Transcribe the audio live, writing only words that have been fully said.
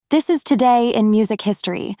This is Today in Music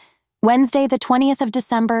History, Wednesday, the 20th of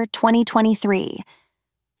December, 2023.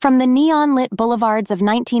 From the neon-lit boulevards of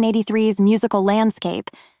 1983's musical landscape,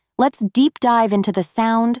 let's deep dive into the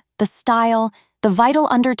sound, the style, the vital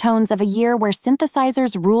undertones of a year where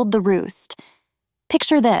synthesizers ruled the roost.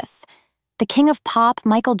 Picture this: the king of pop,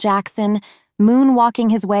 Michael Jackson,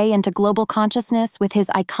 moonwalking his way into global consciousness with his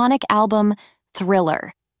iconic album,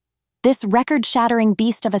 Thriller. This record-shattering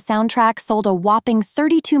beast of a soundtrack sold a whopping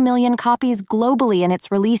 32 million copies globally in its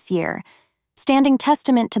release year, standing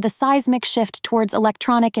testament to the seismic shift towards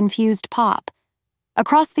electronic-infused pop.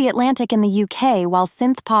 Across the Atlantic in the UK, while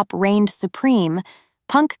synth-pop reigned supreme,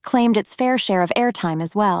 punk claimed its fair share of airtime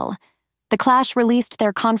as well. The Clash released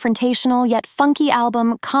their confrontational yet funky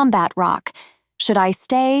album Combat Rock. Should I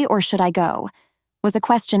stay or should I go? Was a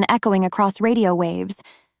question echoing across radio waves,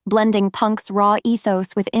 blending punk's raw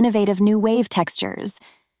ethos with innovative new wave textures.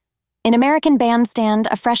 In American Bandstand,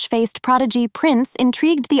 a fresh-faced prodigy, Prince,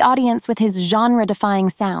 intrigued the audience with his genre-defying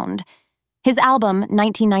sound. His album,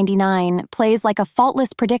 1999, plays like a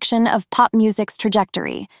faultless prediction of pop music's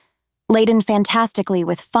trajectory, laden fantastically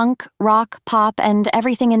with funk, rock, pop, and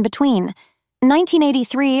everything in between.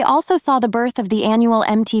 1983 also saw the birth of the annual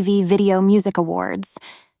MTV Video Music Awards,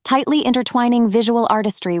 tightly intertwining visual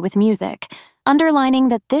artistry with music, underlining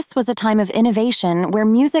that this was a time of innovation where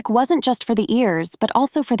music wasn't just for the ears, but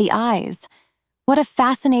also for the eyes. What a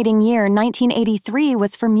fascinating year 1983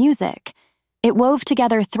 was for music. It wove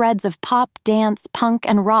together threads of pop, dance, punk,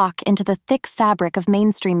 and rock into the thick fabric of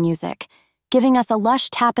mainstream music, giving us a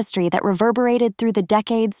lush tapestry that reverberated through the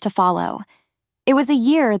decades to follow. It was a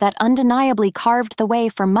year that undeniably carved the way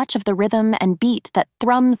for much of the rhythm and beat that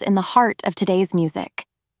thrums in the heart of today's music.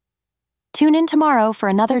 Tune in tomorrow for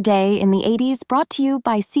another day in the 80s, brought to you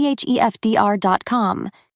by chefdr.com.